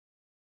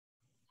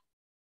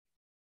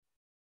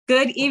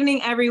Good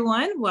evening,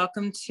 everyone.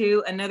 Welcome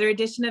to another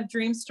edition of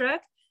Dreamstruck.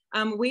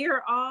 We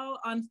are all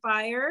on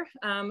fire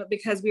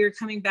because we are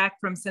coming back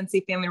from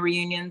Scentsy Family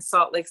Reunion.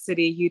 Salt Lake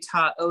City,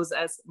 Utah owes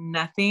us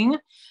nothing.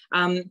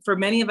 For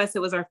many of us,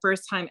 it was our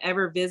first time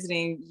ever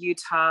visiting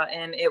Utah,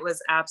 and it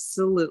was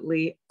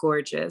absolutely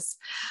gorgeous.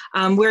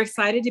 We're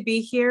excited to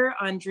be here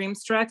on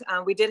Dreamstruck.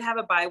 We did have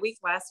a bye week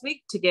last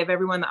week to give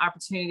everyone the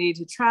opportunity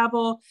to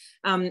travel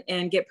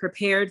and get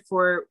prepared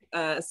for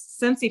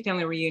Scentsy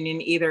Family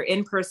Reunion, either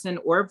in person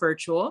or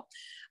virtual.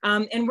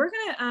 And we're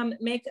going to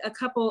make a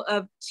couple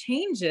of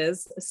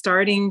changes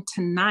starting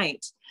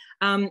tonight.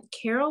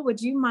 Carol, would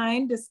you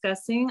mind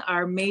discussing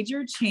our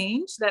major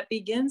change that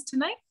begins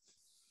tonight?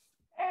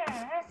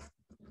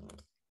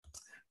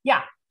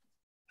 Yeah,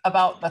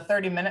 about the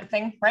 30-minute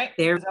thing, right?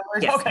 There.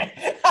 Yes.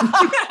 Okay.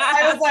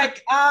 I was like,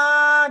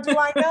 do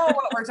I know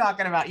what we're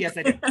talking about? Yes,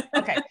 I do.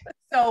 Okay.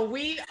 So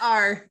we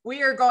are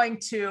going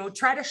to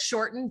try to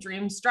shorten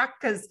Dreamstruck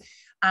because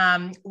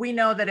we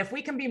know that if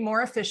we can be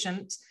more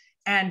efficient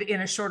and in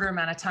a shorter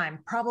amount of time,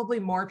 probably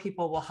more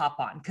people will hop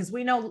on, because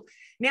we know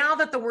now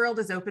that the world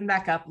is open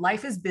back up,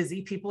 life is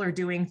busy, people are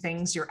doing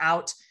things, you're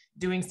out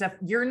doing stuff.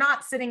 You're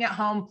not sitting at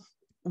home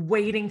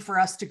waiting for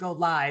us to go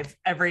live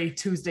every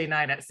Tuesday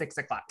night at 6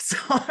 o'clock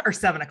or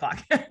 7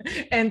 o'clock.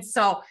 And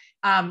so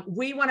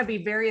we want to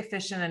be very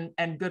efficient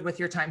and good with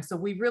your time. So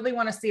we really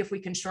want to see if we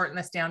can shorten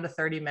this down to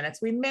 30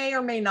 minutes. We may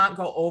or may not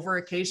go over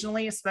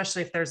occasionally,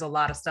 especially if there's a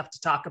lot of stuff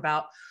to talk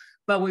about.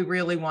 But we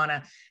really want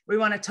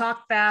to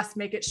talk fast,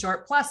 make it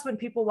short. Plus, when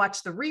people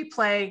watch the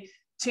replay,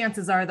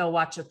 chances are they'll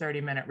watch a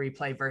 30-minute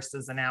replay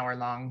versus an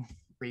hour-long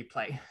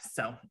replay.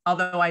 So,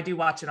 although I do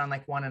watch it on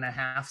like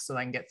 1.5, so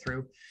I can get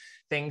through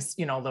things,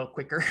 a little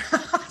quicker.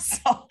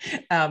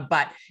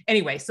 But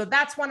anyway, so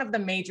that's one of the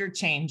major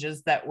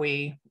changes that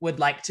we would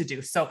like to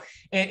do. So,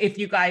 if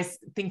you guys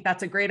think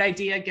that's a great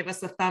idea, give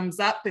us a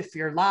thumbs up if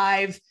you're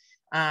live,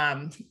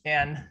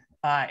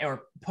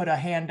 or put a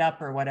hand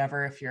up or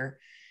whatever if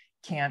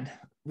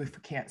we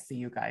can't see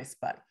you guys,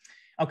 but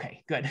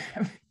okay, good.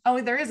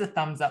 Oh, there is a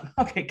thumbs up.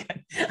 Okay,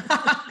 good.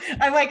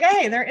 I'm like,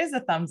 hey, there is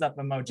a thumbs up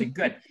emoji.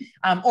 Good.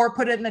 Or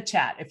put it in the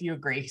chat if you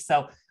agree.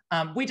 So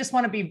we just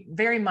want to be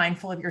very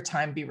mindful of your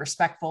time, be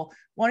respectful.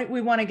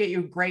 We want to get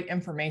you great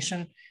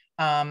information.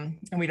 And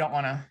we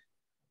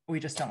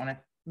just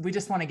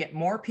want to get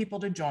more people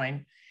to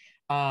join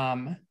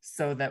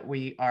so that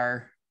we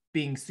are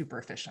being super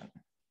efficient.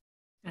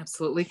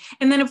 Absolutely.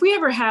 And then if we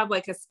ever have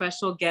like a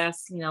special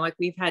guest, like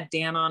we've had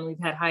Dan on,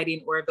 we've had Heidi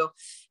in Oroville,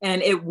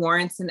 and it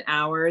warrants an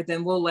hour,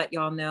 then we'll let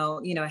y'all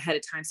know, ahead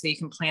of time so you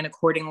can plan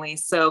accordingly.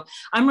 So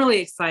I'm really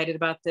excited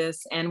about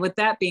this. And with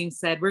that being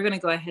said, we're going to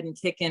go ahead and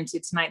kick into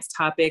tonight's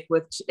topic,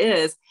 which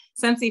is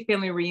Scentsy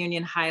Family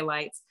Reunion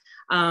highlights.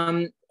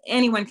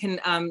 Anyone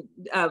can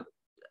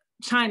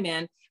chime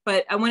in,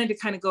 but I wanted to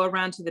kind of go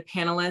around to the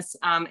panelists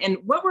and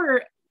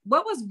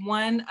what was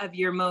one of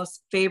your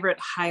most favorite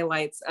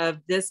highlights of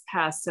this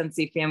past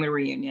Scentsy Family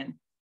Reunion?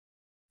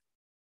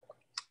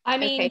 I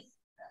mean,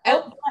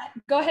 okay.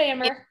 Go ahead,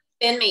 Amber.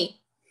 And me.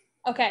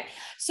 Okay.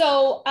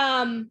 So,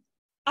 I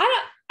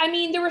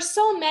mean, there were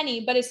so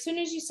many, but as soon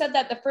as you said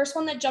that, the first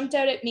one that jumped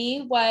out at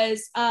me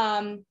was,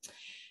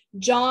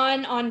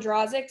 John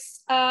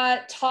Ondrazik's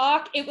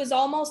talk. It was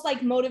almost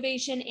like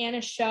motivation and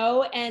a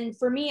show. And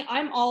for me,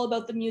 I'm all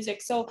about the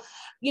music. So,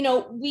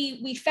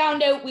 we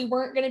found out we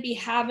weren't going to be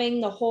having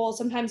the whole,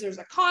 sometimes there's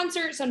a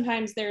concert,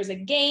 sometimes there's a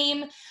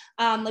game.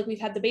 Like we've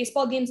had the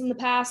baseball games in the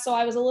past. So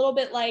I was a little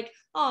bit like,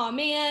 oh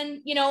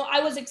man, I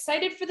was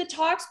excited for the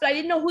talks, but I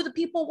didn't know who the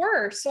people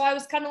were. So I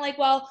was kind of like,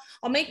 well,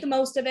 I'll make the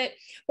most of it.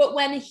 But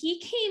when he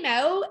came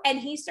out and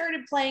he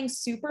started playing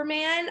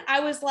Superman, I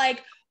was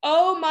like,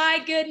 oh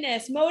my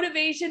goodness,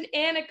 motivation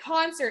and a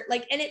concert.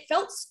 And it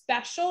felt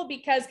special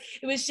because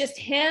it was just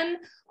him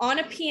on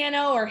a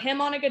piano or him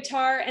on a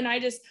guitar. And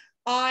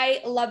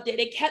I loved it.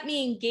 It kept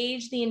me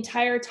engaged the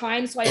entire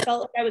time. So I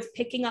felt like I was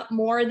picking up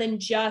more than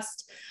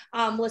just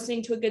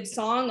listening to a good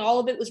song.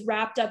 All of it was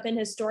wrapped up in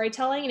his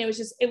storytelling. And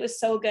it was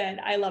so good.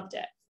 I loved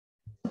it.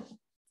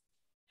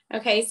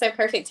 Okay, so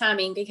perfect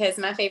timing because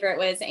my favorite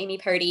was Amy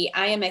Purdy.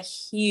 I am a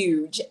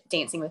huge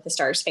Dancing with the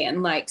Stars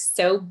fan, like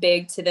so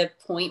big to the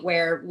point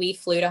where we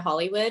flew to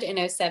Hollywood in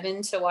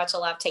 2007 to watch a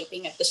live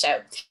taping of the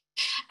show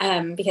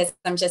because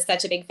I'm just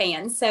such a big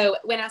fan. So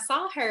when I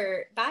saw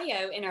her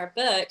bio in our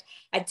book,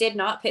 I did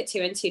not put 2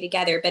 and 2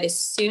 together, but as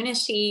soon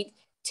as she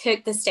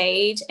took the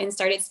stage and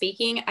started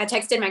speaking, I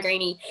texted my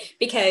granny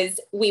because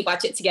we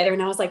watched it together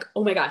and I was like,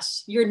 oh my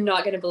gosh, you're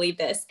not going to believe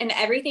this. And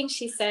everything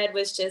she said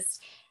was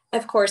just,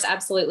 of course,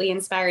 absolutely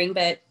inspiring.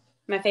 But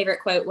my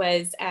favorite quote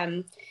was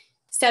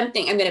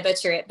something, I'm going to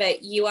butcher it,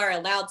 but you are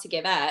allowed to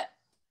give up,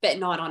 but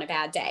not on a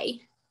bad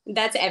day.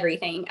 That's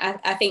everything.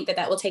 I think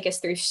that will take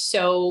us through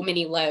so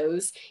many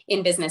lows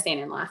in business and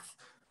in life.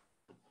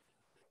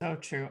 So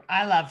true.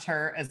 I loved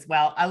her as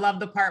well. I love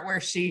the part where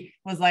she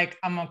was like,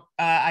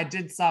 I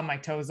did saw my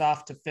toes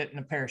off to fit in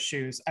a pair of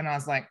shoes. And I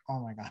was like,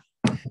 oh my God,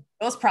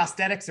 those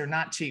prosthetics are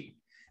not cheap.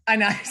 I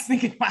know. I was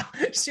thinking, wow,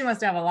 she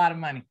must have a lot of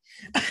money.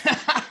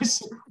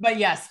 but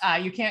yes,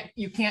 you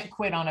can't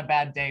quit on a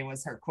bad day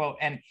was her quote.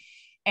 And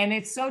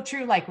it's so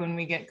true. Like when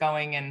we get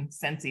going in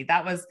Scentsy,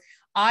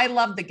 I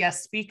loved the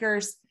guest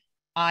speakers.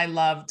 I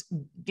loved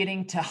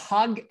getting to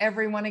hug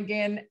everyone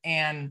again.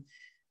 And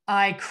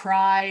I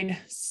cried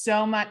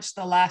so much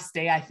the last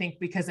day, I think,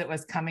 because it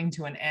was coming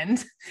to an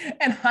end.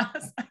 And I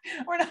was like,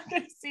 we're not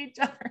going to see each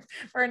other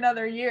for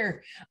another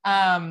year.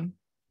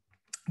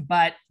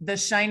 But the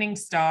shining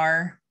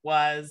star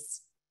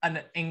was an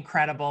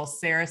incredible.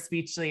 Sarah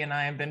Speechley and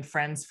I have been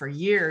friends for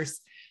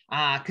years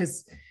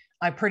because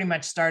I pretty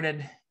much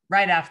started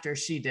right after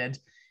she did.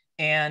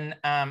 And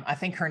I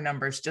think her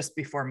number's just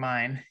before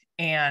mine.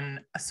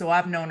 And so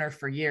I've known her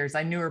for years.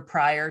 I knew her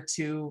prior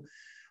to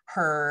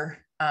her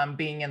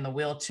being in the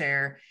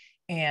wheelchair.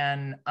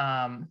 And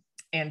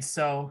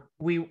so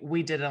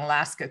we did an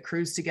Alaska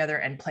cruise together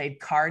and played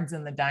cards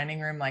in the dining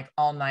room like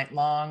all night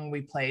long.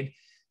 We played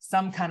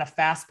some kind of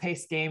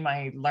fast-paced game.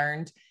 I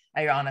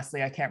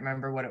can't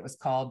remember what it was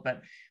called,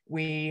 but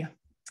we've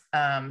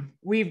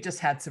just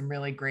had some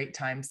really great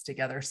times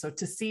together. So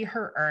to see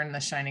her earn the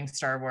Shining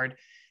Star Award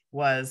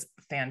was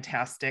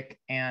fantastic,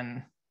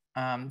 and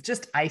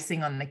just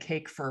icing on the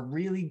cake for a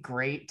really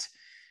great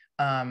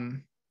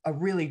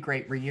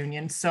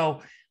reunion.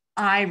 So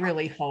I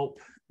really hope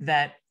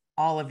that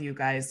all of you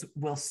guys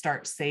will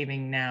start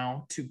saving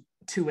now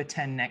to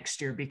attend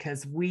next year,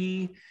 because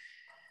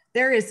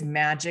there is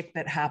magic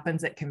that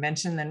happens at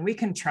convention. And we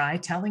can try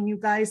telling you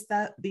guys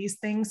these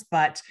things,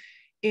 but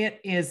it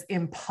is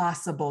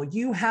impossible.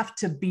 You have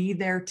to be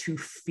there to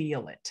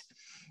feel it.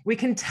 We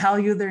can tell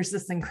you there's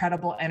this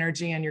incredible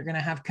energy and you're going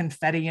to have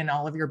confetti in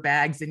all of your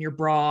bags, in your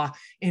bra,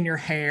 in your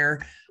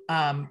hair.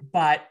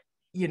 But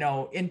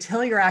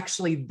until you're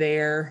actually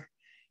there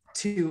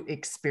to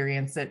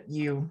experience it,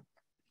 you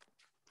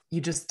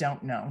just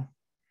don't know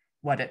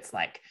what it's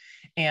like.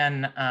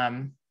 And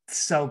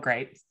so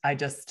great.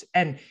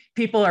 And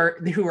people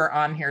who are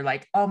on here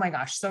like, oh my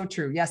gosh, so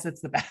true. Yes,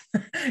 it's the best.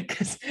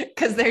 Because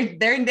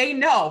they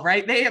know,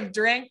 right? They have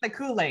drank the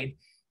Kool-Aid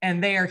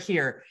and they are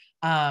here.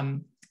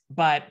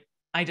 But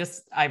we're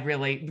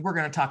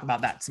going to talk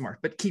about that some more,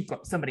 but keep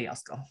going. Somebody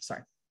else go.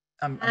 Sorry.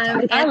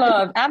 I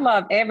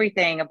love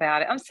everything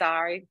about it. I'm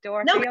sorry,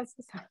 Dorothy.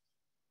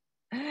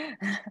 No.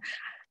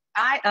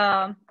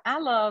 I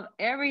love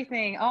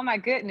everything. Oh my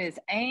goodness,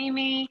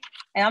 Amy,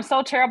 and I'm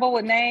so terrible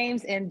with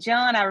names, and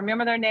John, I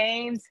remember their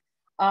names.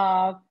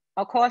 Of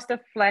course, the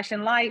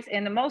flashing lights,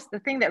 and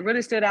the thing that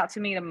really stood out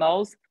to me the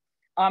most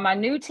are my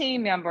new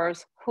team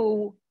members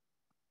who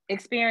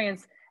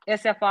experienced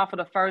SFR for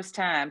the first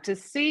time. To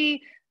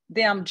see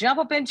them jump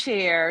up in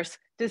chairs,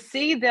 to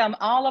see them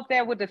all up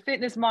there with the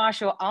fitness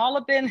marshal, all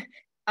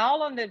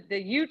on the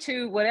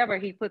YouTube, whatever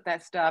he put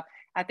that stuff,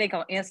 I think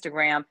on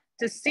Instagram,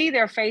 to see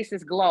their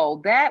faces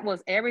glow, that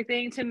was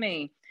everything to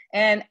me.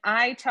 And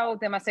I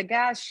told them, I said,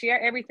 guys,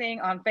 share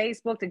everything on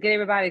Facebook to get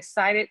everybody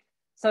excited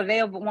so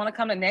they'll want to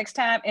come the next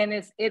time. And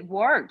it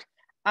worked.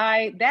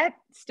 That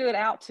stood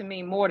out to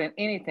me more than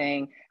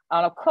anything.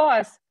 Of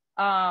course,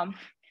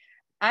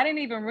 I didn't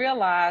even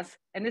realize,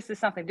 and this is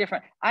something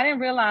different, I didn't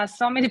realize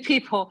so many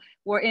people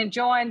were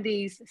enjoying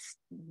these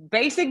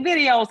basic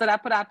videos that I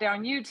put out there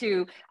on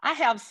YouTube. I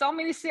have so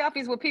many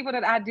selfies with people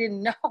that I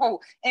didn't know,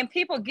 and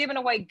people giving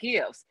away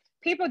gifts.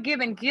 People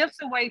giving gifts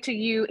away to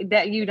you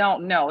that you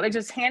don't know. They're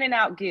just handing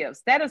out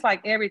gifts. That is like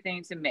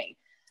everything to me.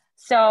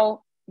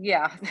 So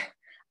yeah,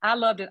 I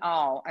loved it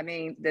all. I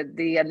mean,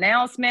 the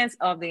announcements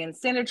of the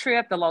incentive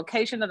trip, the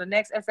location of the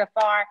next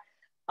SFR,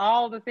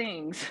 all the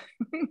things.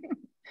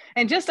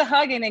 And just the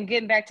hugging and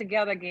getting back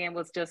together again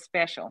was just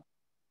special.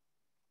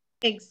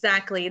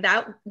 Exactly.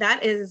 That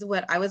is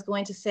what I was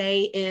going to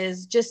say,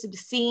 is just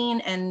seeing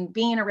and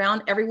being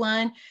around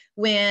everyone.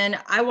 When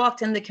I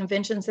walked in the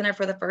convention center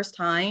for the first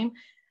time,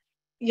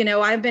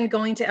 I've been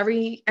going to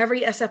every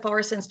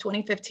SFR since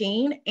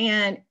 2015.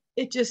 And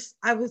I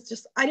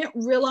didn't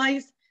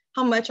realize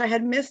how much I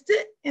had missed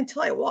it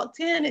until I walked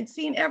in and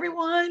seen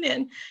everyone.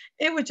 And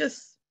it would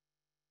just,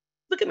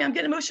 look at me, I'm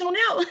getting emotional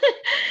now.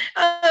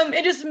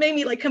 It just made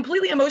me like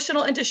completely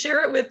emotional, and to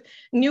share it with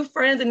new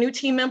friends and new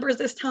team members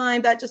this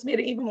time, that just made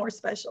it even more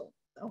special.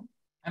 So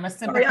I'm a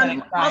sympathetic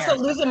crier. I'm also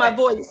losing my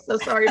voice, so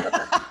sorry about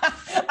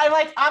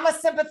that. I'm a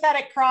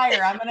sympathetic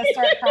crier. I'm going to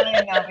start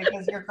crying now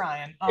because you're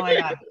crying. Oh my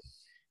God.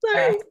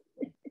 Sorry.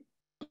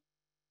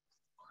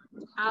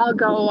 I'll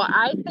go.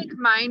 I think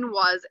mine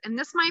was, and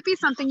this might be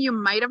something you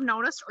might have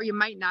noticed or you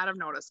might not have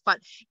noticed, but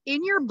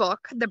in your book,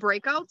 the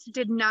breakouts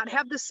did not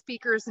have the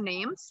speakers'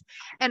 names.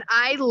 And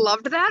I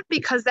loved that,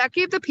 because that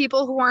gave the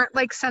people who aren't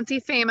like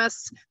Scentsy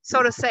famous,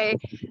 so to say,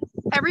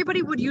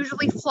 everybody would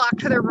usually flock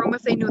to their room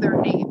if they knew their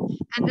name.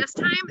 And this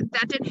time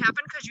that didn't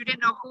happen because you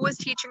didn't know who was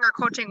teaching or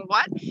coaching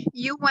what.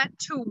 You went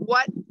to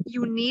what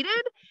you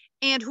needed,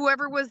 and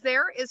whoever was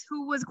there is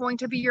who was going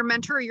to be your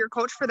mentor or your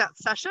coach for that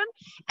session.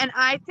 And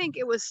I think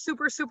it was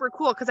super, super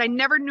cool, because I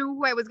never knew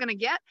who I was going to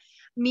get.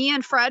 Me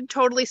and Fred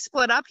totally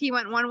split up. He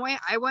went one way,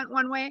 I went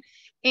one way,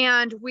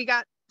 and we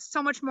got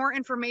so much more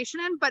information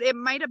in, but it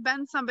might have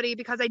been somebody,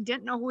 because I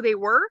didn't know who they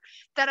were,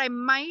 that I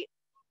might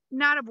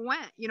not have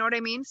went? You know what I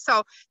mean?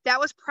 So that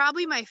was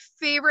probably my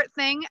favorite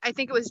thing. I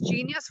think it was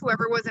genius,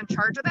 whoever was in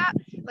charge of that.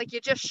 Like, you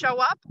just show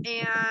up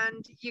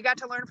and you got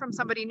to learn from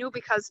somebody new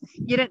because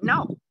you didn't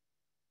know.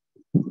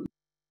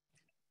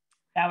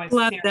 That was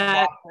Love Sarah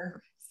that.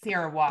 Walker.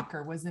 Sarah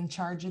Walker was in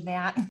charge of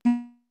that.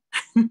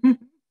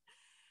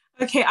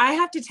 Okay, I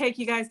have to take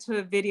you guys to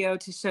a video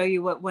to show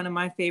you what one of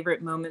my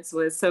favorite moments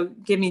was. So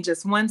give me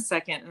just 1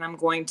 second and I'm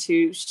going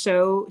to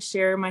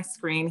share my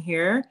screen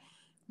here.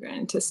 We're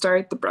going to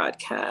start the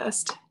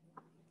broadcast.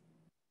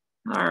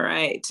 All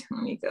right,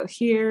 let me go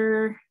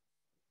here.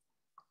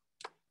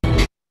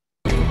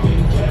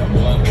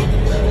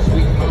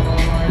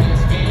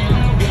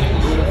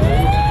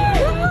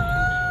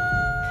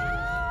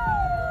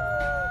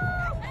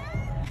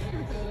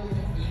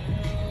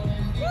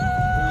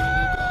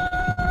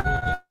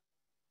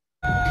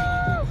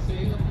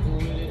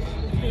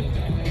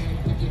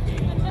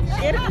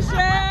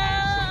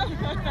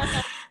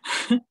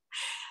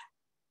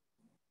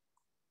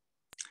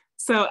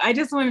 So I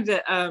just wanted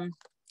to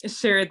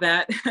share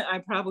that. I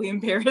probably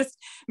embarrassed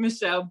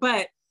Michelle,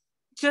 but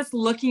just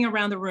looking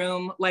around the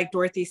room, like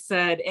Dorothy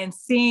said, and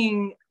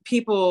seeing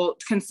people,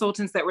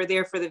 consultants that were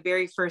there for the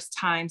very first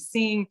time,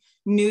 seeing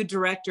new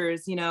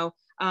directors,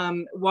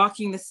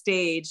 walking the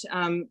stage,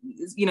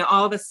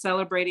 all of us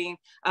celebrating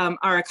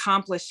our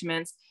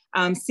accomplishments,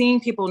 seeing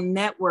people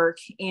network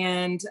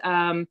and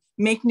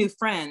make new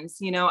friends.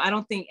 I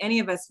don't think any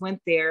of us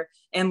went there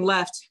and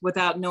left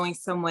without knowing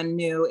someone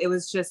new. It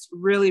was just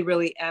really,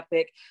 really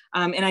epic.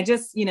 And I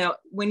just,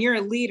 when you're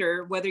a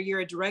leader, whether you're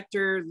a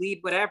director, lead,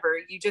 whatever,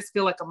 you just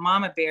feel like a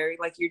mama bear.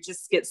 Like, you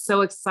just get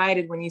so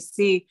excited when you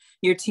see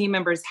your team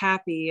members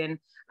happy. And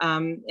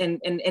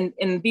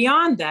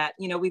beyond that,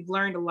 we've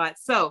learned a lot.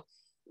 So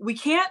we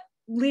can't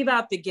leave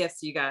out the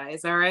gifts, you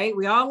guys. All right.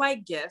 We all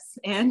like gifts.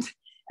 And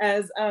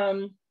as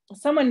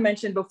someone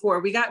mentioned before,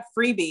 we got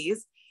freebies.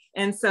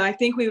 And so I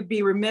think we would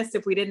be remiss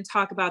if we didn't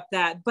talk about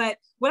that. But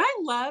what I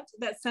loved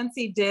that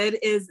Scentsy did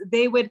is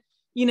they would,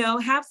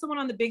 have someone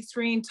on the big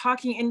screen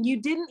talking, and you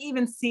didn't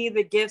even see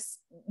the gifts,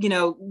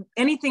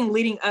 anything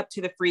leading up to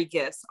the free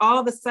gifts. All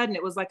of a sudden,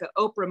 it was like an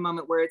Oprah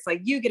moment where it's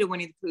like, you get a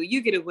Winnie the Pooh,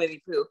 you get a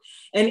Winnie the Pooh.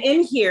 And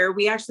in here,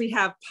 we actually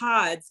have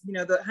pods,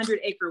 the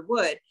 100-acre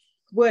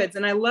woods.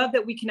 And I love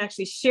that we can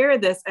actually share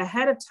this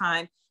ahead of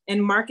time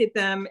and market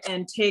them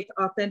and take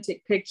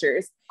authentic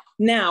pictures.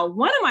 Now,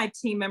 one of my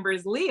team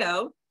members,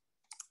 Leo,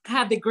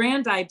 had the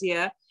grand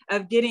idea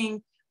of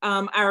getting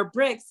our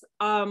bricks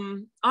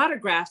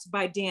autographed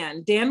by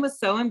Dan. Dan was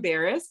so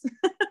embarrassed,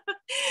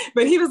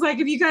 but he was like,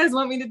 if you guys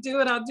want me to do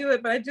it, I'll do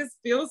it. But I just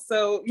feel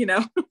so,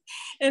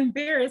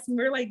 embarrassed. And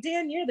we're like,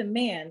 Dan, you're the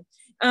man.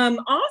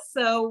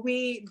 Also,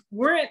 we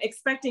weren't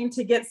expecting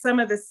to get some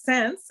of the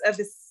scents of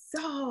this.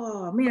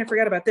 Oh man, I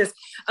forgot about this.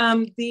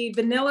 The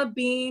vanilla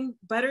bean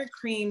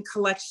buttercream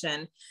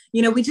collection.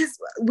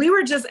 We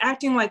were just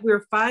acting like we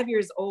were 5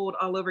 years old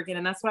all over again.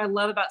 And that's what I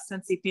love about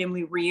Scentsy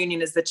Family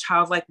Reunion, is the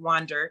childlike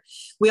wonder.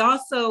 We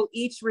also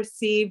each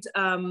received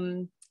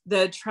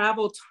the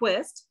travel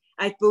twist.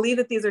 I believe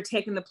that these are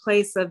taking the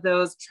place of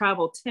those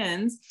travel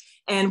tins.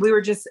 And we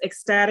were just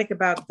ecstatic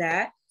about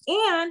that.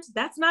 And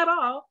that's not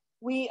all.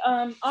 We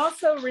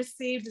also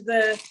received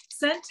the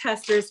scent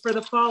testers for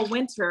the fall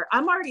winter.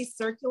 I'm already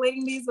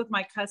circulating these with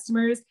my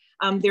customers.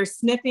 They're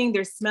sniffing,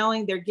 they're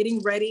smelling, they're getting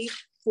ready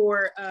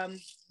for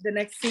the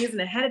next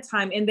season ahead of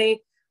time. And they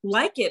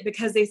like it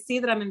because they see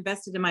that I'm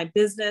invested in my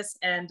business,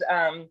 and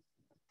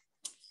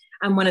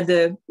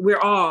we're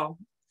all,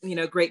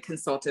 great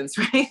consultants,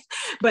 right?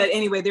 But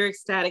anyway, they're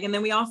ecstatic. And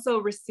then we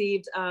also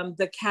received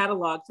the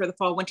catalog for the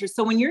fall winter.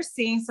 So when you're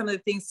seeing some of the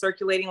things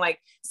circulating,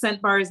 like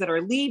scent bars that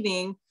are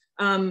leaving,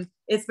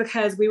 it's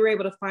because we were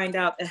able to find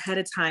out ahead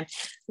of time.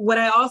 What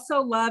I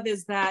also love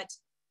is that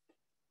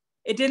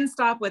it didn't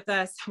stop with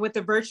us, with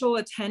the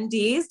virtual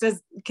attendees.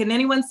 Can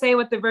anyone say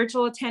what the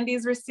virtual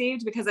attendees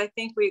received? Because I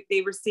think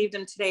they received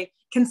them today.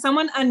 Can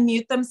someone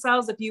unmute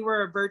themselves if you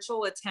were a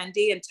virtual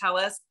attendee and tell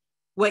us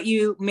what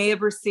you may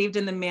have received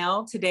in the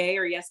mail today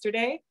or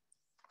yesterday?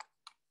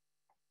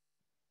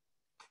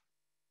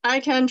 I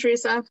can,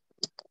 Teresa.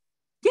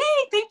 Yay,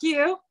 thank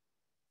you.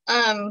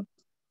 I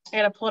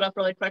gotta pull it up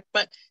really quick,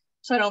 but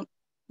so I don't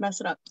mess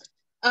it up.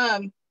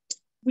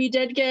 We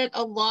did get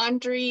a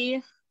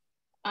laundry,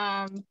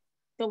 the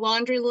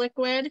laundry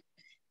liquid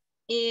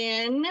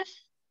in, let's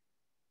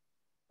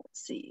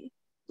see,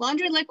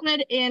 laundry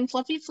liquid in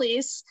Fluffy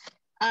Fleece,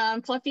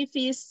 Fluffy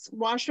Fleece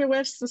washer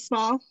whiffs, the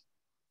small,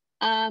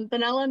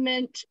 vanilla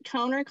mint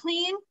counter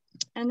clean,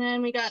 and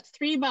then we got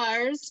 3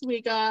 bars.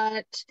 We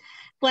got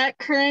black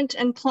currant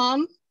and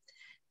plum,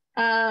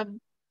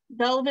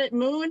 velvet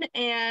moon,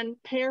 and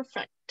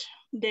perfect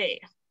day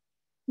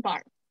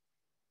bar.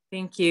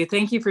 Thank you.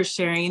 Thank you for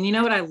sharing. And you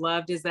know what I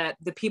loved is that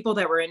the people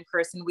that were in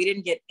person, we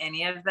didn't get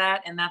any of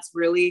that. And that's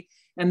really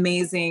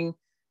amazing,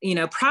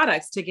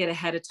 products to get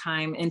ahead of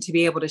time and to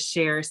be able to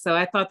share. So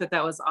I thought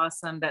that was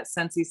awesome that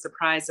Scentsy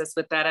surprised us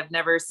with that. I've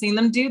never seen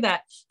them do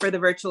that for the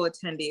virtual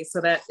attendees.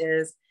 So that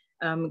is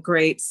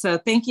Great. So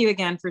thank you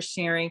again for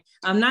sharing.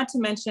 Not to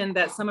mention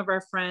that some of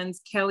our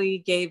friends, Kelly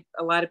gave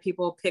a lot of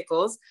people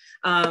pickles.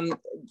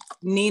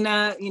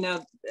 Nina, you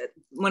know,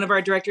 one of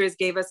our directors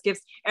gave us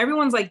gifts.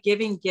 Everyone's like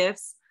giving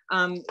gifts.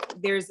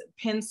 There's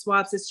pin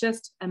swaps. It's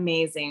just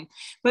amazing.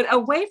 But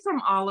away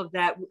from all of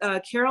that,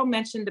 Carol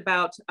mentioned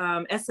about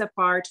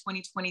SFR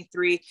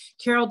 2023.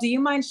 Carol, do you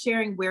mind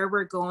sharing where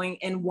we're going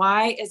and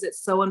why is it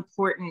so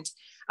important?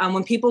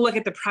 When people look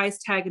at the price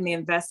tag and the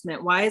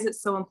investment, why is it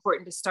so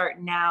important to start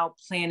now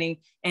planning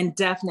and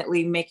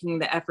definitely making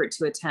the effort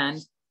to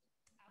attend?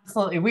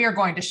 Absolutely. We are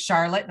going to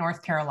Charlotte,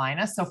 North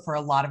Carolina. So for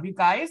a lot of you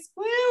guys,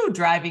 woo,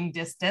 driving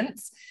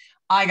distance,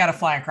 I got to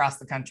fly across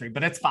the country,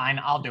 but it's fine.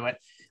 I'll do it.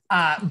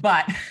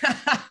 But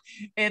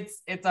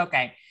it's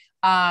okay.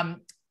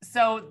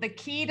 So the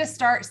key to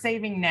start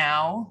saving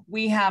now,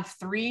 we have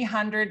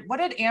 300, what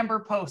did Amber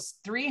post?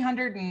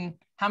 300 and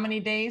how many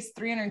days?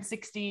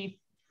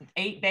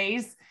 368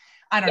 days.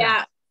 I don't know.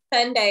 Yeah.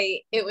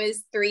 Sunday, it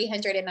was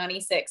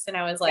 396. And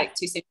I was like,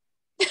 too soon.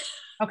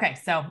 Okay.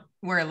 So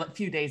we're a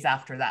few days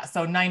after that.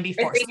 So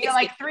 94. So you're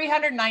like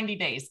 390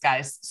 days,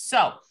 guys.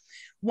 So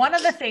one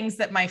of the things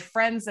that my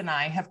friends and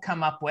I have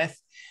come up with,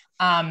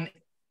 in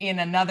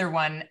another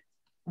one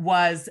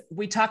was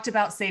we talked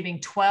about saving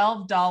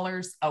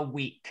 $12 a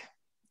week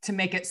to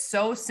make it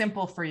so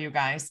simple for you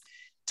guys.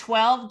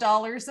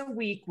 $12 a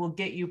week will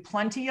get you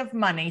plenty of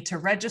money to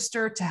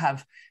register, to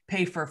have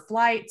pay for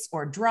flights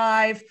or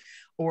drive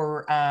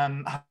or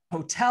a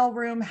hotel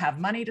room, have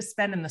money to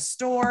spend in the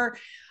store.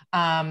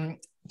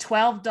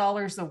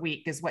 $12 a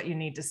week is what you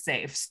need to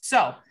save.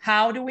 So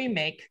how do we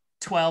make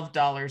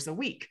 $12 a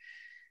week?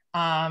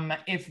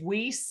 If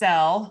we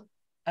sell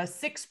a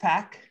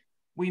 6-pack,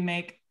 we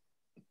make,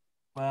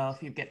 well,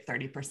 if you get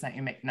 30%,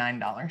 you make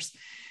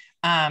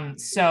 $9.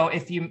 So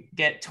if you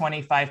get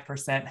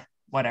 25%,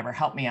 whatever,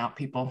 help me out,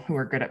 people who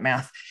are good at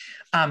math.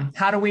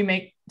 How do we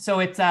make, so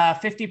it's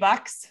 $50,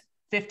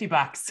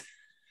 $50.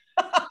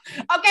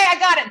 Okay, I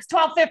got it. It's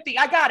 $12.50.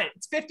 I got it.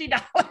 It's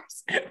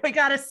 $50. We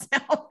got to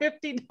sell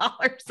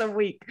 $50 a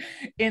week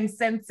in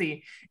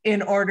Scentsy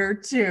in order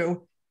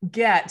to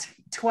get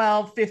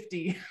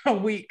 $12.50 a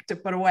week to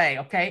put away.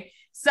 Okay.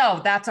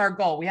 So that's our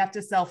goal. We have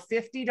to sell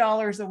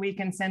 $50 a week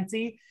in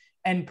Scentsy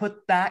and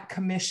put that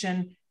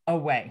commission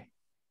away.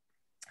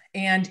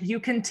 And you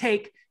can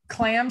take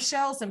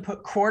clamshells and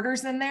put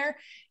quarters in there.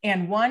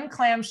 And one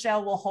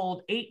clamshell will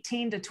hold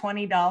 $18 to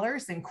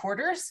 $20 in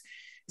quarters.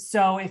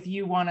 So if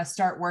you want to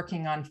start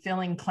working on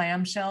filling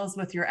clamshells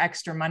with your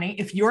extra money,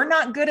 if you're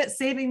not good at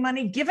saving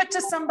money, give it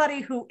to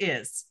somebody who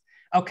is.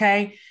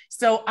 Okay.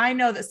 So I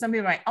know that some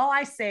people are like, oh,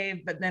 I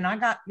save, but then I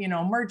got, you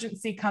know,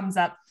 emergency comes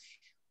up.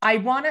 I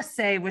want to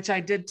say, which I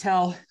did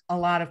tell a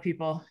lot of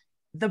people,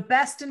 the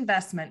best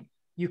investment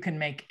you can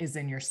make is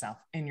in yourself,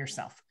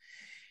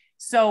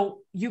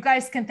 So you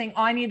guys can think,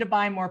 oh, I need to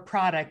buy more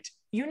product.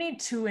 You need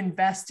to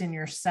invest in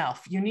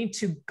yourself. You need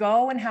to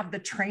go and have the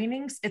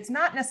trainings. It's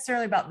not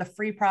necessarily about the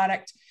free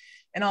product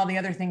and all the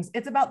other things.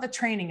 It's about the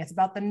training. It's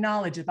about the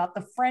knowledge, about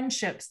the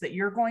friendships that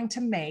you're going to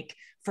make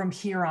from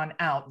here on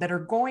out that are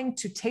going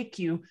to take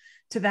you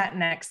to that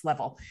next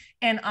level.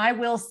 And I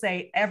will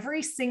say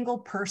every single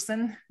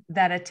person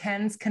that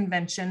attends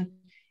convention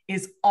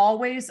is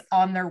always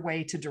on their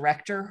way to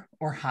director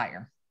or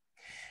higher.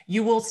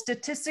 You will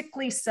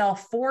statistically sell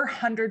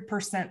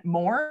 400%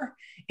 more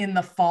in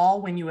the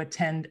fall when you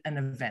attend an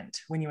event,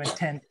 when you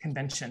attend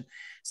convention.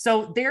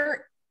 So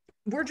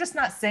we're just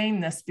not saying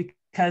this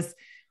because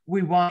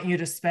we want you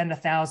to spend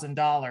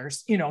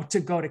 $1,000, you know, to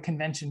go to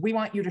convention. We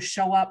want you to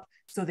show up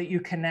so that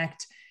you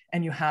connect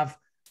and you have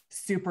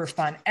super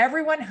fun.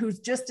 Everyone who's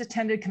just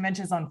attended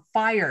conventions on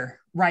fire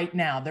right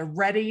now. They're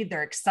ready.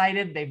 They're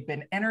excited. They've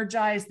been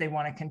energized. They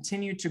want to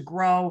continue to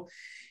grow.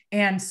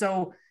 And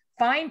so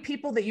find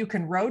people that you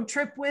can road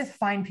trip with,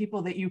 find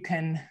people that you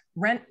can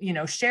rent, you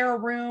know, share a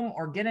room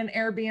or get an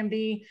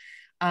Airbnb.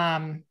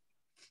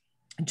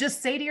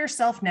 Just say to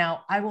yourself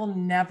now, I will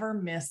never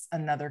miss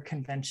another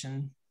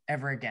convention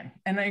ever again.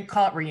 And I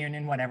call it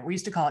reunion, whatever. We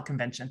used to call it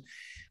convention,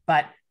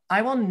 but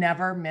I will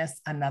never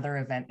miss another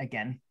event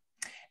again.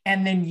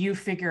 And then you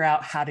figure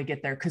out how to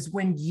get there. Because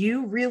when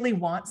you really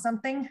want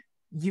something,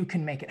 you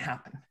can make it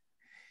happen.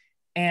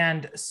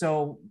 And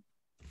so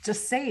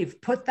just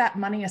save, put that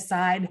money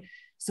aside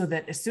so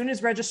that as soon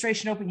as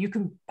registration open, you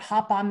can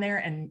hop on there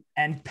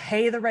and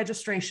pay the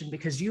registration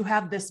because you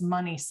have this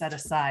money set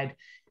aside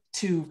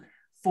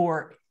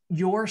for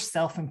your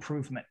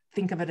self-improvement.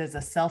 Think of it as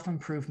a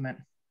self-improvement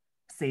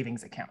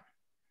savings account.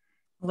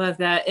 Love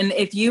that. And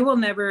if you will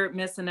never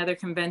miss another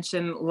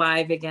convention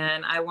live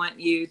again, I want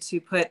you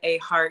to put a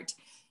heart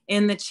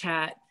in the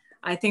chat.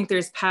 I think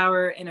there's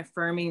power in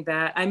affirming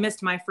that. I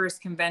missed my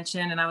first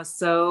convention and I was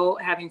so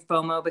having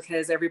FOMO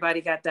because everybody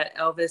got that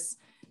Elvis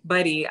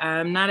buddy.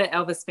 I'm not an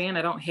Elvis fan.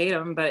 I don't hate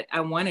him, but I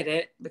wanted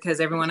it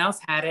because everyone else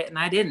had it and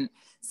I didn't.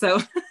 So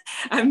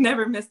I've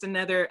never missed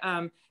another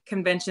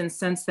convention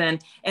since then.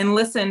 And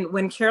listen,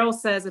 when Carol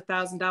says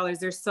 $1,000,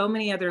 there's so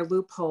many other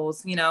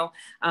loopholes. You know,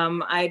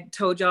 I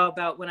told y'all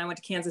about when I went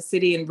to Kansas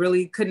City and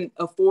really couldn't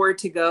afford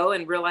to go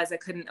and realized I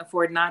couldn't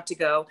afford not to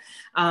go.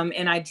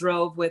 And I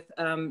drove with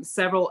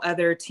several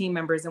other team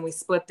members and we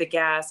split the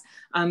gas.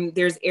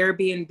 There's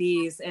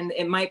Airbnbs, and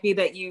it might be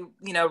that you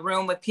know,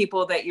 room with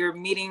people that you're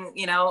meeting,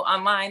 you know,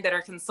 online that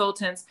are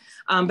consultants,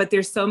 but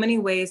there's so many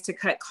ways to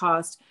cut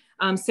costs.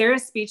 Sarah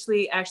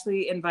Speechley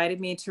actually invited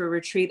me to a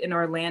retreat in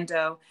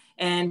Orlando,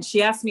 and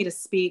she asked me to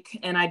speak.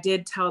 And I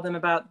did tell them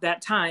about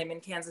that time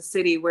in Kansas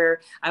City where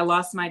I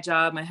lost my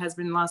job, my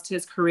husband lost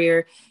his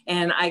career.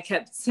 And I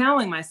kept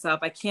telling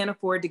myself, I can't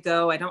afford to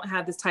go. I don't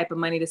have this type of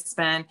money to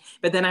spend.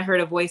 But then I heard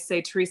a voice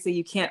say, Teresa,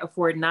 you can't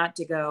afford not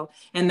to go.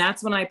 And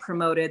that's when I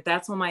promoted.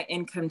 That's when my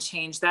income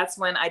changed. That's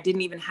when I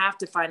didn't even have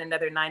to find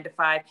another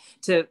 9-to-5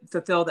 to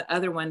fulfill the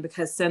other one,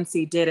 because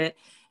Scentsy did it.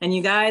 And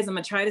you guys, I'm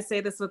gonna try to say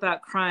this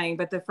without crying,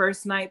 but the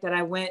first night that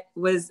I went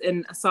was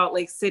in Salt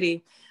Lake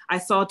City. I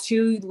saw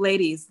 2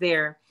 ladies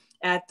there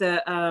at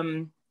the,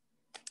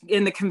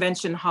 in the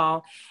convention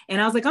hall.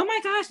 And I was like, oh my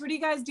gosh, what are you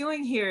guys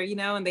doing here? You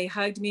know, and they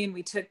hugged me and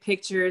we took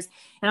pictures.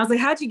 And I was like,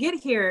 how'd you get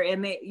here?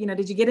 And they, you know,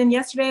 did you get in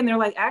yesterday? And they're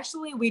like,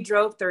 actually, we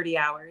drove 30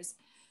 hours.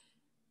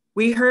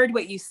 We heard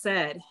what you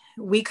said.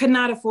 We could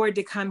not afford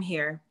to come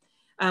here.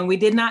 We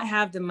did not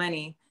have the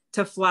money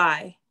to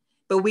fly.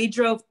 But we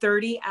drove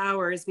 30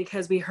 hours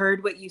because we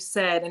heard what you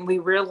said and we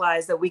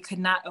realized that we could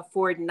not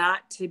afford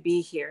not to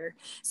be here.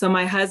 So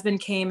my husband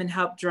came and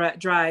helped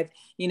drive.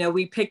 You know,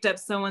 we picked up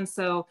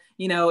so-and-so,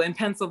 you know, in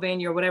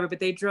Pennsylvania or whatever, but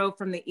they drove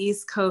from the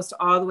East Coast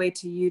all the way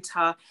to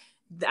Utah.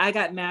 I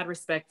got mad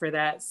respect for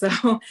that. So,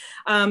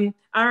 all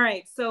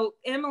right. So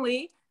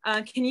Emily,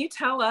 can you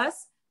tell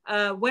us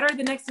what are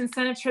the next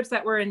incentive trips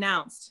that were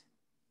announced?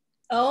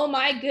 Oh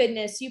my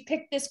goodness, you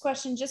picked this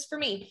question just for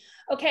me.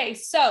 Okay,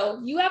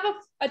 so you have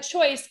a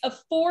choice of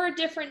 4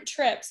 different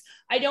trips.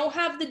 I don't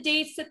have the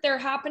dates that they're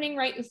happening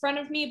right in front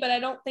of me, but I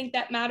don't think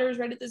that matters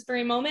right at this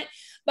very moment.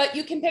 But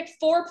you can pick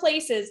 4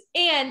 places.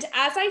 And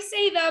as I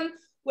say them,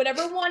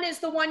 whatever one is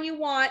the one you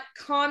want,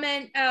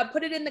 comment,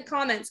 put it in the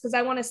comments because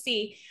I want to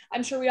see.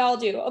 I'm sure we all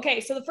do.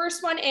 Okay, so the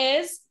first one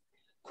is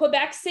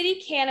Quebec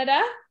City,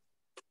 Canada,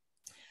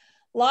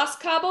 Los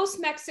Cabos,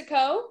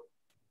 Mexico,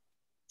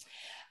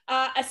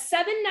 a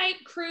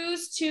 7-night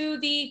cruise to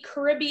the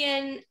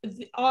Caribbean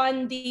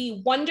on the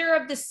Wonder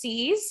of the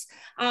Seas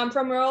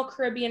from Royal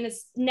Caribbean.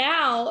 Is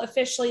now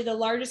officially the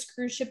largest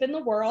cruise ship in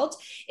the world.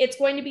 It's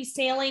going to be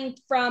sailing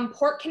from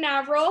Port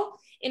Canaveral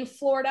in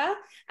Florida,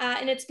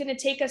 and it's going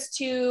to take us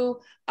to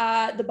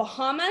the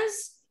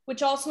Bahamas,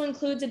 which also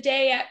includes a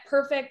day at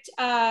Perfect.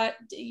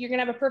 You're going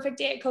to have a perfect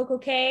day at Coco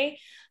Cay,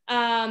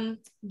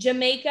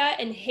 Jamaica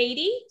and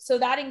Haiti. So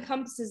that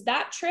encompasses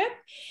that trip.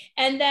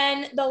 And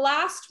then the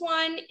last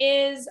one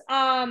is,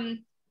 don't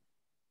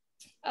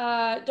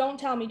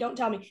tell me,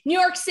 New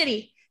York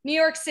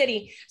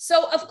City.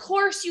 So of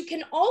course you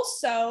can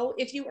also,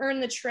 if you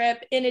earn the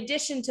trip, in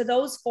addition to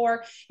those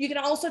 4, you can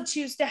also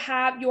choose to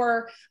have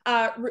your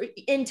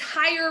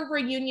entire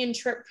reunion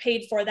trip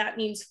paid for. That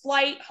means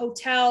flight,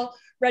 hotel,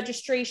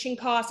 registration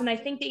costs, and I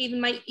think they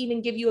might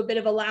even give you a bit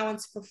of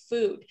allowance for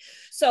food.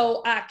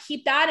 So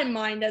keep that in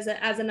mind as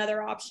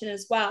another option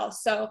as well.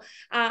 So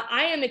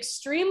I am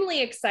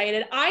extremely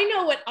excited. I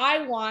know what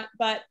I want,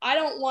 but I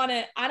don't want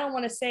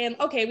to say,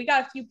 okay, we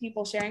got a few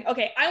people sharing.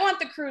 Okay, I want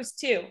the cruise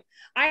too.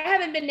 I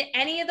haven't been to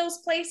any of those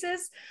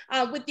places,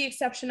 with the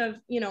exception of,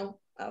 you know,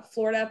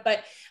 Florida,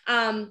 but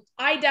I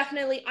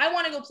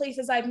want to go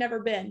places I've never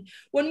been.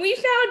 When we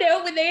found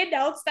out, when they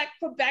announced that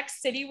Quebec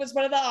City was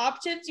one of the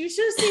options, you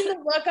should have seen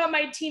the look on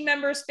my team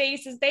members'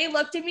 faces. They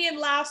looked at me and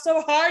laughed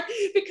so hard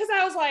because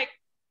I was like,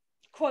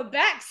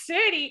 Quebec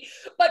City.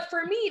 But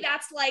for me,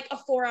 that's like a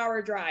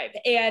 4-hour drive.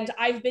 And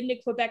I've been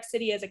to Quebec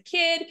City as a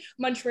kid.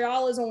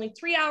 Montreal is only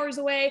 3 hours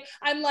away.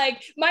 I'm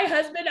like, my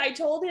husband, I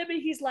told him,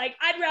 and he's like,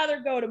 I'd rather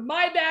go to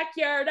my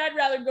backyard. I'd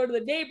rather go to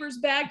the neighbor's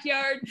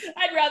backyard.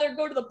 I'd rather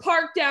go to the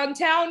park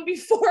downtown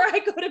before I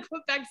go to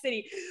Quebec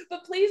City.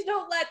 But please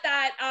don't let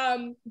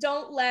that,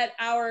 don't let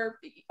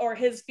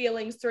his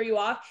feelings throw you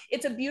off.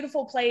 It's a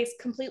beautiful place,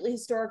 completely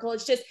historical.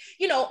 It's just,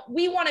 you know,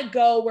 we want to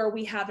go where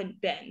we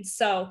haven't been.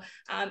 So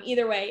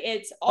either way,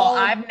 it's all.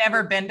 Well, I've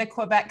never been to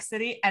Quebec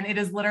City, and it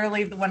is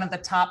literally one of the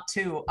top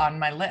 2 on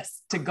my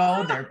list to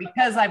go there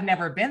because I've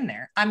never been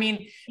there. I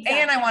mean,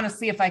 exactly. And I want to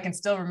see if I can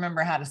still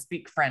remember how to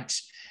speak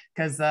French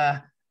because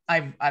I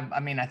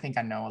think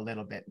I know a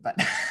little bit, but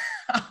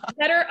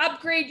better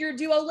upgrade your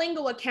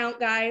Duolingo account,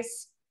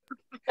 guys.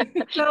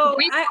 So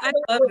I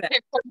love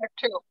that.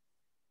 Too.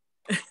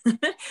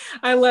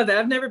 I love that.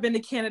 I've never been to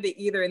Canada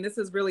either, and this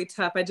is really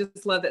tough. I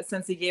just love that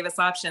Scentsy gave us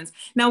options.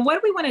 Now, what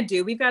do we want to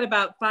do? We've got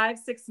about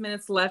 5-6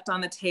 minutes left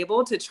on the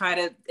table to try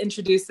to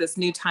introduce this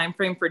new time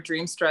frame for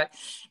Dreamstruck.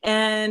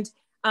 And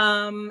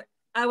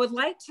I would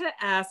like to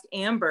ask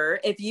Amber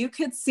if you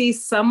could see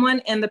someone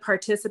in the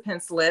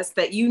participants list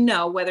that you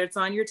know, whether it's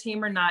on your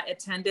team or not,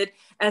 attended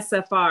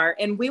SFR.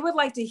 And we would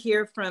like to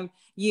hear from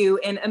you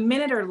in a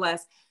minute or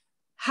less.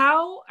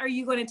 how are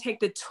you going to take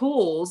the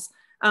tools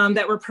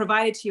that were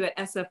provided to you at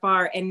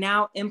SFR and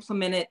now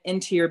implement it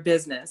into your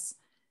business?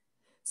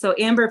 So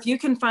Amber, if you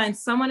can find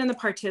someone in the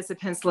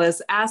participants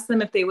list, ask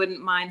them if they wouldn't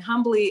mind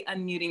humbly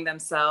unmuting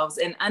themselves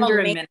in under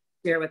a minute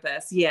to share with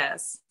us.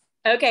 Yes.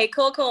 Okay,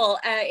 cool.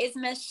 Is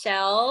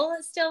Michelle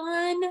still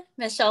on?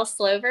 Michelle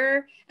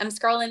Slover? I'm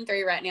scrolling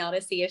through right now to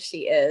see if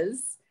she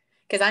is,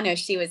 because I know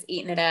she was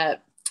eating it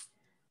up.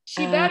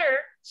 She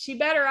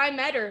better. I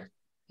met her.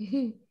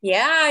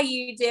 Yeah,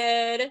 you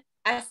did.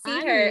 I see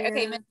I'm her. here.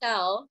 Okay,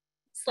 Michelle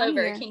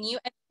Slover, can you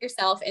unmute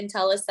yourself and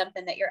tell us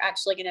something that you're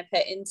actually going to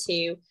put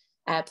into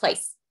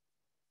place?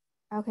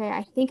 Okay,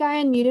 I think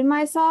I unmuted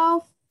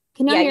myself.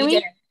 Can you hear me?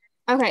 Did.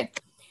 Okay.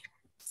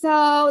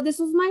 So this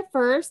was my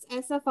first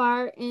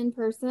SFR in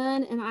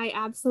person and I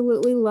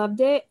absolutely loved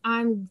it.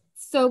 I'm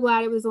so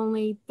glad it was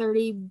only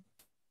 600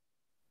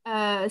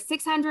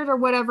 or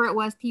whatever it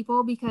was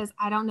people, because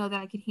I don't know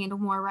that I could handle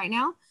more right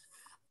now.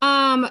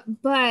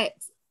 But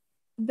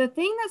the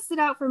thing that stood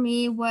out for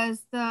me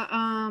was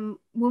the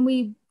when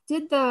we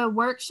did the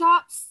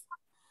workshops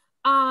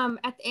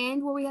at the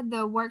end, where we had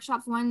the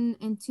workshops 1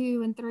 and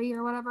 2 and 3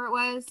 or whatever it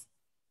was.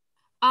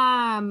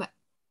 I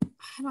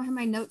don't have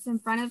my notes in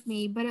front of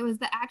me, but it was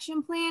the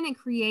action plan and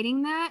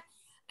creating that.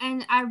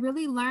 And I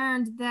really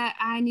learned that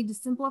I need to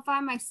simplify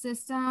my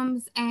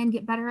systems and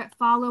get better at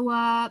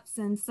follow-ups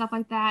and stuff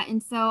like that.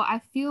 And so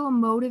I feel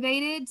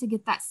motivated to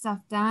get that stuff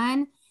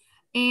done.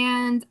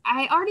 And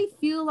I already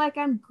feel like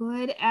I'm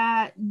good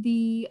at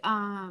the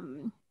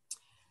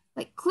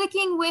like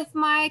clicking with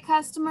my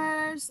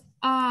customers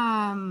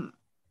and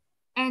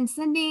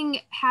sending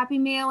happy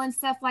mail and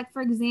stuff. Like,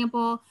 for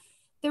example,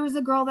 there was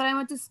a girl that I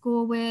went to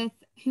school with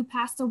who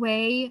passed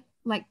away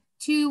like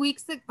 2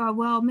 weeks ago,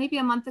 well, maybe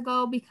a month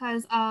ago,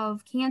 because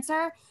of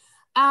cancer.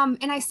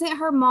 And I sent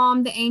her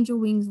mom the angel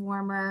wings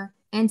warmer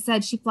and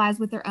said she flies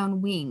with her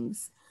own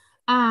wings.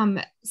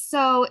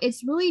 So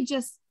it's really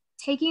just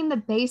taking the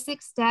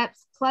basic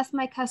steps plus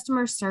my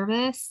customer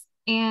service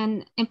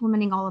and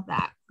implementing all of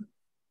that.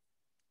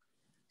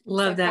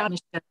 Love that,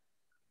 Michelle.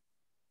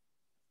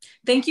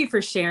 Thank you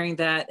for sharing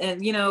that.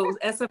 And, you know,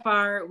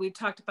 SFR, we've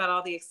talked about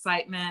all the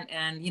excitement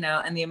and, you know,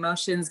 and the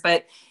emotions,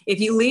 but if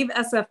you leave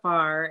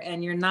SFR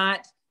and you're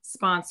not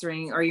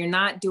sponsoring or you're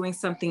not doing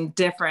something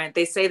different,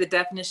 they say the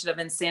definition of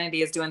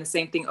insanity is doing the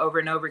same thing over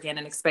and over again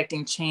and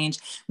expecting change.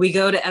 We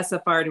go to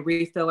SFR to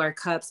refill our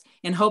cups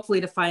and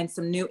hopefully to find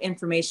some new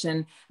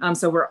information.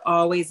 So we're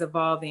always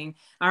evolving.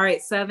 All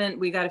right, 7,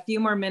 we got a few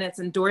more minutes.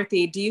 And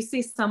Dorothy, do you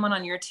see someone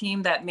on your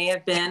team that may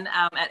have been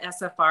at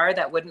SFR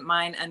that wouldn't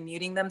mind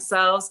unmuting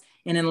themselves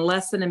and in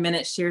less than a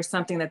minute share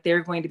something that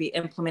they're going to be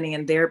implementing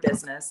in their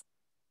business?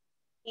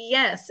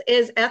 Yes.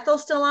 Is Ethel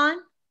still on?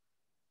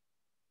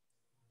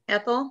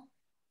 Ethel?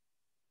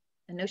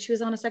 I know she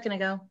was on a second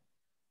ago.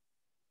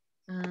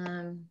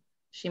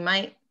 She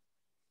might.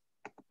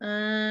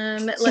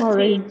 Let's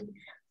Sorry, see.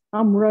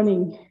 I'm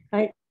running.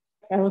 I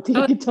don't think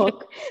I can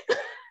talk.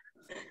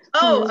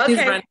 Oh,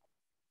 okay.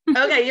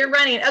 Okay, you're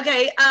running.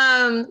 Okay.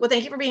 Well,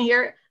 thank you for being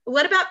here.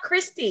 What about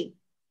Christy?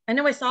 I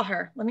know I saw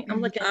her. I'm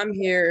looking. I'm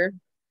here.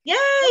 Yay!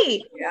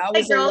 Yeah,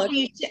 Hey, girl,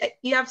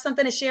 you have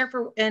something to share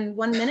in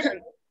 1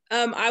 minute?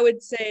 I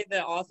would say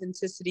the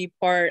authenticity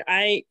part.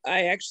 I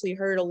actually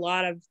heard a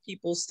lot of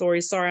people's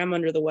stories. Sorry, I'm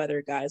under the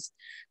weather, guys.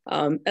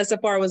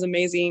 SFR was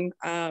amazing.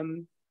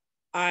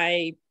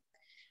 I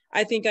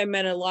think I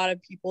met a lot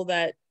of people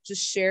that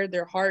just shared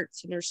their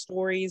hearts and their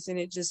stories, and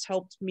it just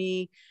helped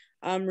me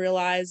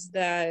realize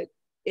that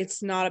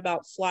it's not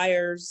about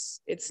flyers.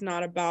 It's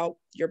not about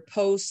your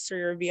posts or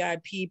your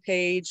VIP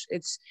page.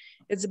 It's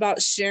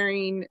about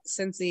sharing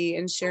Scentsy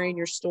and sharing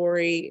your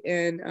story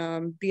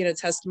and being a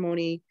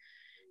testimony.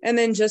 And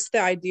then just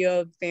the idea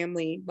of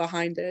family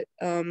behind it.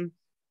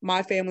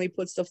 My family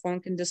puts the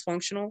funk in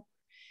dysfunctional,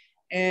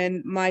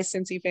 and my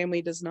Scentsy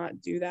family does not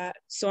do that.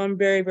 So I'm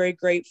very, very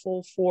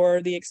grateful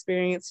for the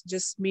experience,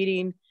 just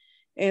meeting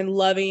and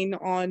loving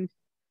on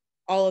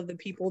all of the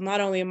people, not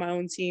only in my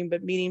own team,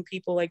 but meeting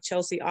people like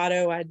Chelsea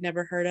Otto, I'd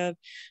never heard of.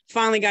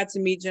 Finally got to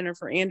meet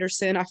Jennifer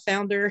Anderson. I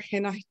found her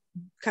and I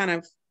kind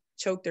of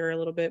choked her a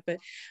little bit, but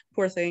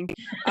poor thing.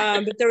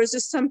 But there was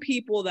just some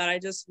people that I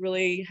just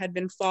really had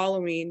been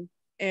following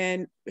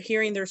and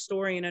hearing their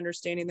story and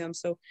understanding them.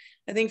 So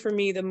I think for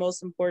me, the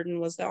most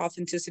important was the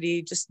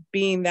authenticity, just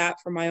being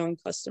that for my own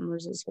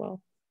customers as well.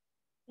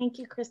 Thank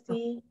you,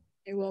 Christy.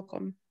 You're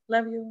welcome.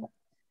 Love you.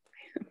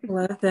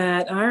 Love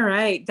that. All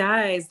right,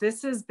 guys,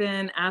 this has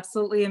been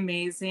absolutely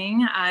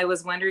amazing. I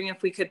was wondering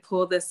if we could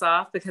pull this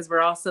off because we're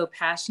all so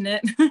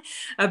passionate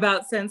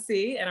about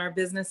Scentsy and our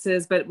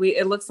businesses, but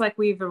it looks like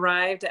we've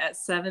arrived at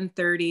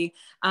 7:30.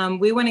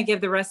 We want to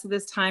give the rest of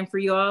this time for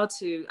you all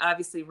to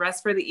obviously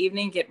rest for the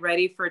evening, get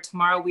ready for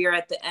tomorrow. We are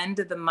at the end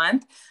of the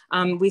month.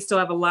 We still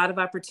have a lot of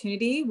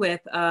opportunity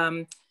with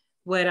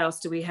what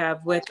else do we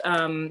have with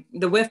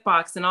the Whiff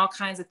Box and all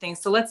kinds of things.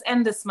 So let's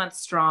end this month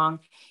strong.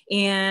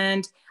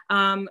 And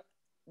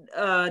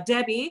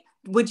Debbie,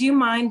 would you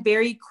mind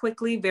very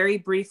quickly, very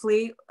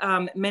briefly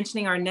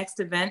mentioning our next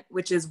event,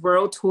 which is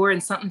World Tour,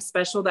 and something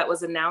special that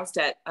was announced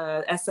at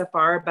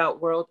SFR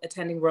about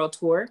attending World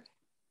Tour?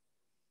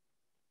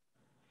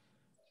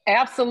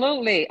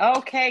 Absolutely.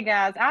 Okay,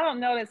 guys. I don't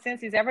know that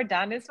Scentsy's ever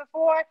done this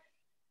before.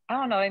 I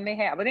don't know, they may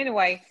have. But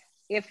anyway,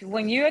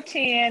 when you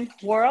attend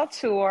World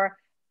Tour,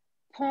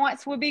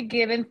 points will be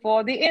given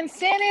for the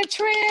incentive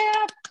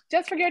trip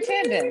just for your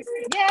attendance.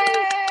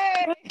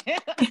 Yay!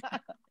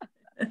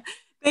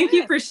 Thank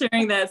you for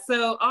sharing that.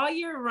 So all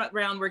year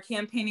round, we're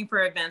campaigning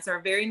for events. Our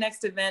very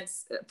next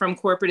events from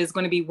corporate is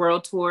going to be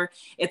World Tour.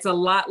 It's a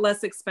lot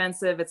less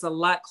expensive. It's a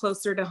lot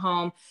closer to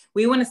home.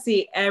 We want to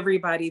see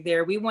everybody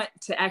there. We want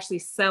to actually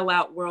sell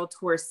out World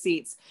Tour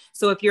seats.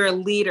 So if you're a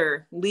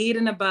leader, lead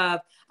and above,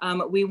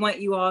 we want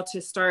you all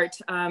to start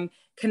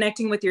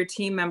connecting with your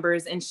team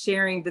members and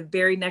sharing the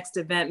very next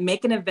event.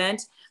 Make an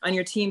event on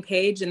your team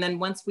page. And then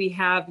once we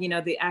have,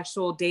 the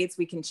actual dates,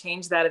 we can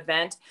change that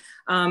event.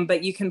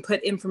 But you can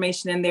put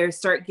information in there,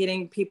 start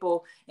getting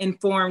people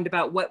informed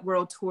about what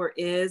World Tour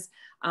is.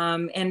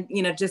 And,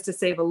 just to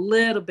save a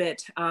little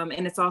bit.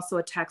 And it's also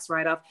a tax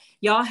write-off.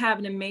 Y'all have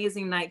an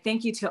amazing night.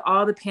 Thank you to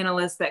all the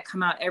panelists that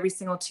come out every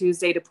single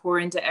Tuesday to pour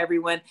into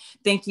everyone.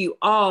 Thank you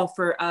all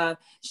for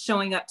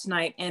showing up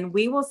tonight. And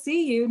we will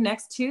see you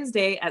next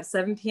Tuesday at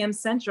 7 p.m.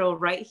 Central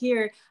right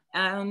here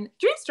on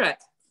Dreamstruck.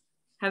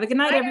 Have a good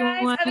night,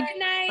 everyone. Guys. Have a good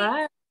night.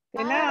 Bye.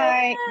 Good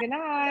night. Good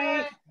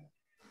night.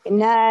 Good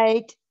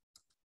night.